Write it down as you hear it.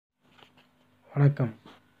வணக்கம்.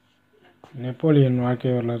 நெப்போலியன்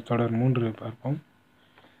வாழ்க்கை வரலாறு தொடர் 3 பார்ப்போம்.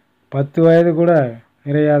 10 வயது கூட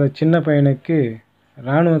நிறையாத சின்ன பையனுக்கு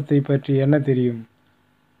இராணுவத்தை பற்றி என்ன தெரியும்?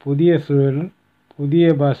 புதிய சூழல்,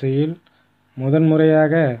 புதிய பாஷையில்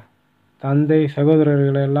முதன்முறையாக தந்தை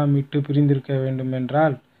சகோதரர்களெல்லாம் விட்டு பிரிந்திருக்க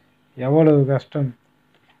வேண்டுமென்றால் எவ்வளவு கஷ்டம்!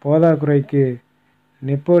 போதாக்குறைக்கு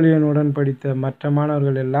நெப்போலியனுடன் படித்த மற்ற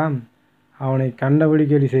மாணவர்கள் எல்லாம் அவனை கண்டபடி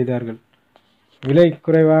கேலி செய்தார்கள். விலை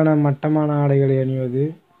குறைவான மட்டமான ஆடைகளை அணிவது,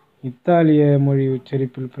 இத்தாலிய மொழி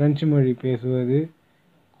உச்சரிப்பில் பிரெஞ்சு மொழி பேசுவது,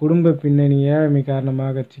 குடும்ப பின்னணி ஏழ்மை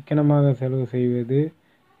காரணமாக சிக்கனமாக செலவு செய்வது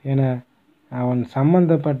என அவன்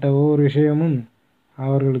சம்பந்தப்பட்ட ஒவ்வொரு விஷயமும்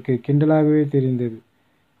அவர்களுக்கு கிண்டலாகவே தெரிந்தது.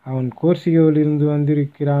 அவன் கோர்சிகாவிலிருந்து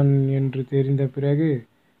வந்திருக்கிறான் என்று தெரிந்த பிறகு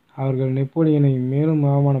அவர்கள் நெப்போலியனை மேலும்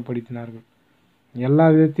அவமானப்படுத்தினார்கள். எல்லா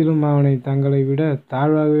விதத்திலும் அவனை தங்களை விட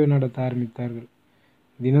தாழ்வாகவே நடத்த ஆரம்பித்தார்கள்.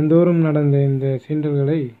 தினந்தோறும் நடந்த இந்த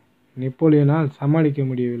சீண்டல்களை நெப்போலியனால் சமாளிக்க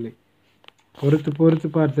முடியவில்லை. பொறுத்து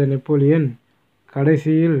பார்த்த நெப்போலியன்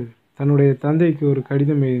கடைசியில் தன்னுடைய தந்தைக்கு ஒரு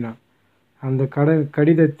கடிதம் எழுதினான். அந்த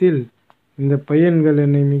கடிதத்தில், இந்த பையன்கள்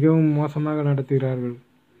என்னை மிகவும் மோசமாக நடத்துகிறார்கள்,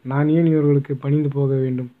 நான் ஏன் இவர்களுக்கு பணிந்து போக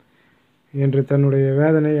வேண்டும் என்று தன்னுடைய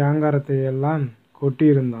வேதனை ஆங்காரத்தை எல்லாம்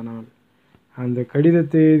கொட்டியிருந்தான் அவன். அந்த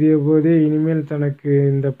கடிதத்தை எழுதிய போதே இனிமேல் தனக்கு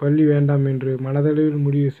இந்த பள்ளி வேண்டாம் என்று மனதளவில்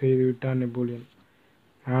முடிவு செய்து விட்டான் நெப்போலியன்.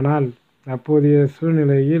 ஆனால் அப்போதைய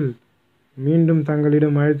சூழ்நிலையில் மீண்டும்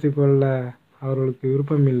தங்களிடம் அழைத்து கொள்ள அவர்களுக்கு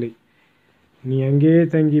விருப்பமில்லை. நீ அங்கேயே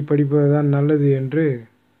தங்கி படிப்பதுதான் நல்லது என்று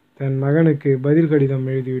தன் மகனுக்கு பதில் கடிதம்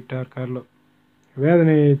எழுதிவிட்டார் கார்லோ.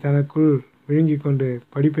 வேதனையை தனக்குள் விழுங்கிக் கொண்டு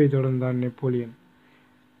படிப்பை தொடர்ந்தான் நெப்போலியன்.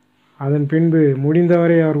 அதன் பின்பு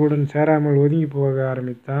முடிந்தவரை அவர்களுடன் சேராமல் ஒதுங்கி போக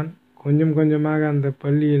ஆரம்பித்தான். கொஞ்சம் கொஞ்சமாக அந்த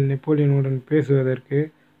பள்ளியில் நெப்போலியனுடன் பேசுவதற்கு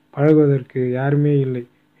பழகுவதற்கு யாருமே இல்லை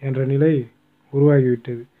என்ற நிலை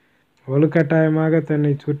உருவாகிவிட்டது. வலுக்கட்டாயமாக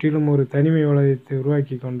தன்னை சுற்றிலும் ஒரு தனிமை உலகத்தை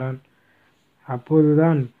உருவாக்கி கொண்டான்.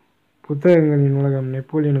 அப்போதுதான் புத்தகங்களின் உலகம்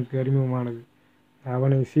நெப்போலியனுக்கு அறிமுகமானது.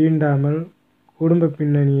 அவனை சீண்டாமல், குடும்ப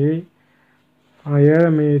பின்னணியை,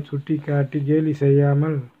 ஏழ்மையை சுட்டி காட்டி கேலி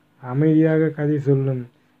செய்யாமல் அமைதியாக கதை சொல்லும்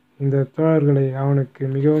இந்த தோழர்களை அவனுக்கு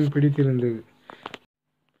மிகவும் பிடித்திருந்தது.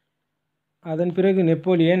 அதன் பிறகு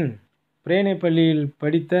நெப்போலியன் பிரேனே பள்ளியில்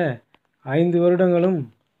படித்த 5 வருடங்களும்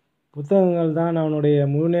புத்தகங்கள் தான் அவனுடைய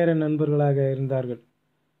முழுநேர நண்பர்களாக இருந்தார்கள்.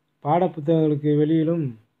 பாடப்புத்தகங்களுக்கு வெளியிலும்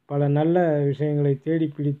பல நல்ல விஷயங்களை தேடி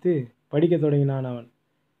பிடித்து படிக்கத் தொடங்கினான் அவன்.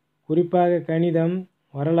 குறிப்பாக கணிதம்,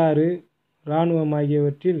 வரலாறு, இராணுவம்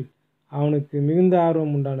ஆகியவற்றில் அவனுக்கு மிகுந்த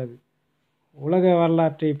ஆர்வம் உண்டானது. உலக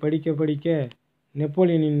வரலாற்றை படிக்க படிக்க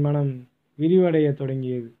நெப்போலியனின் மனம் விரிவடைய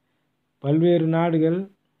தொடங்கியது. பல்வேறு நாடுகள்,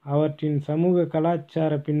 அவற்றின் சமூக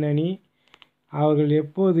கலாச்சார பின்னணி, அவர்கள்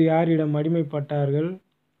எப்போது யாரிடம் அடிமைப்பட்டார்கள்,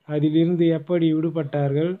 அதிலிருந்து எப்படி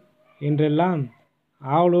விடுபட்டார்கள் என்றெல்லாம்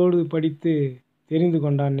ஆவலோடு படித்து தெரிந்து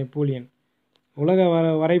கொண்டான் நெப்போலியன். உலக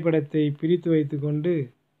வரைபடத்தை பிரித்து வைத்து கொண்டு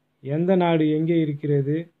எந்த நாடு எங்கே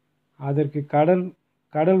இருக்கிறது, அதற்கு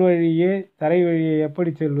கடல் வழியே தரை வழியே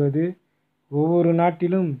எப்படி செல்வது, ஒவ்வொரு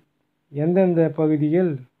நாட்டிலும் எந்தெந்த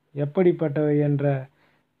பகுதிகள் எப்படிப்பட்டவை என்ற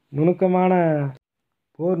நுணுக்கமான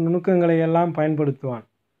போர் நுணுக்கங்களை எல்லாம் பயன்படுத்துவான்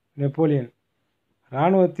நெப்போலியன்.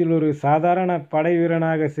 இராணுவத்தில் ஒரு சாதாரண படை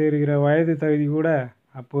வீரனாக சேருகிற வயது தகுதி கூட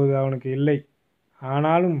அப்போது அவனுக்கு இல்லை.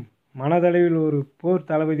 ஆனாலும் மனதளவில் ஒரு போர்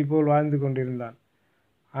தளபதி போல் வாழ்ந்து கொண்டிருந்தான்.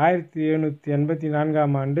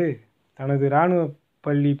 1784ஆம் ஆண்டு தனது இராணுவ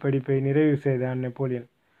பள்ளி படிப்பை நிறைவு செய்தான் நெப்போலியன்.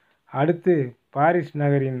 அடுத்து பாரிஸ்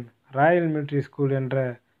நகரின் ராயல் மிலிட்டரி ஸ்கூல் என்ற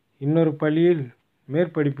இன்னொரு பள்ளியில்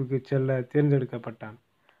மேற்படிப்புக்கு செல்ல தேர்ந்தெடுக்கப்பட்டான்.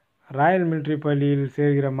 ராயல் மிலிட்டரி பள்ளியில்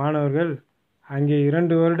சேர்கிற மாணவர்கள் அங்கே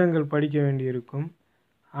 2 வருடங்கள் படிக்க வேண்டியிருக்கும்.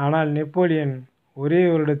 ஆனால் நெப்போலியன் ஒரே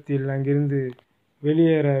வருடத்தில் அங்கிருந்து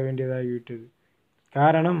வெளியேற வேண்டியதாகிவிட்டது.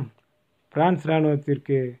 காரணம், பிரான்ஸ்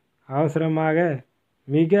இராணுவத்திற்கு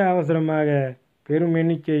மிக அவசரமாக பெரும்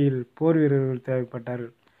எண்ணிக்கையில் போர் வீரர்கள்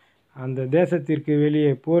தேவைப்பட்டார்கள். அந்த தேசத்திற்கு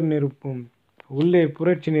வெளியே போர் நெருப்பும் உள்ளே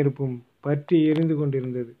புரட்சி நெருப்பும் பற்றி எரிந்து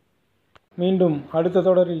கொண்டிருந்தது. மீண்டும் அடுத்த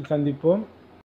தொடரில் சந்திப்போம்.